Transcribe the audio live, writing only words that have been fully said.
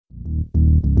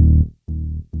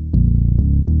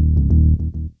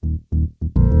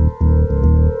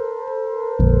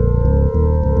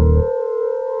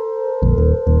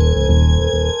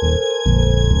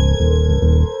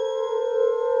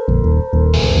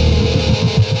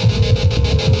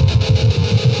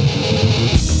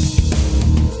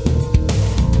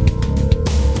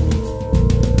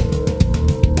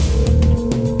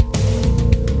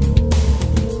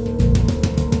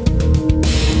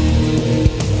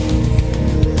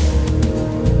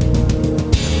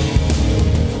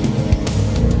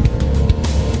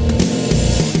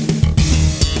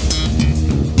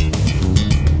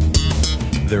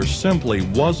simply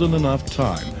wasn't enough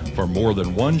time for more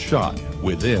than one shot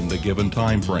within the given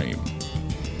time frame.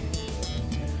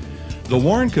 The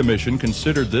Warren Commission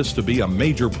considered this to be a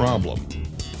major problem.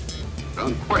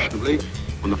 Unquestionably,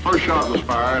 when the first shot was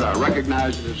fired, I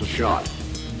recognized it as a shot.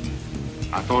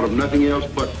 I thought of nothing else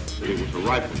but that it was a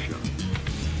rifle shot.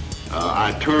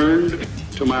 I turned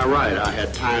to my right. I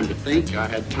had time to think. I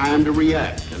had time to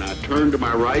react. And I turned to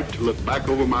my right to look back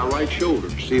over my right shoulder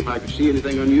to see if I could see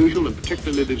anything unusual, and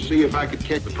particularly to see if I could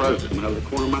catch the president out of the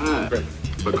corner of my eye,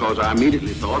 because I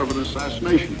immediately thought of an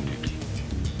assassination attempt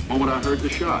the moment I heard the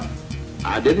shot.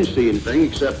 I didn't see anything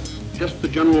except just the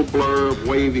general blur of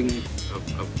waving,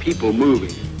 of people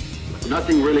moving.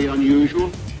 Nothing really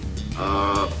unusual.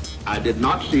 I did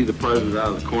not see the president out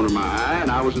of the corner of my eye, and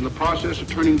I was in the process of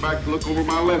turning back to look over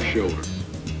my left shoulder,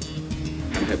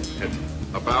 and had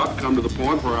about come to the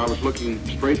point where I was looking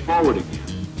straight forward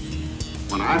again,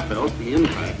 when I felt the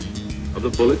impact of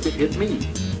the bullet that hit me.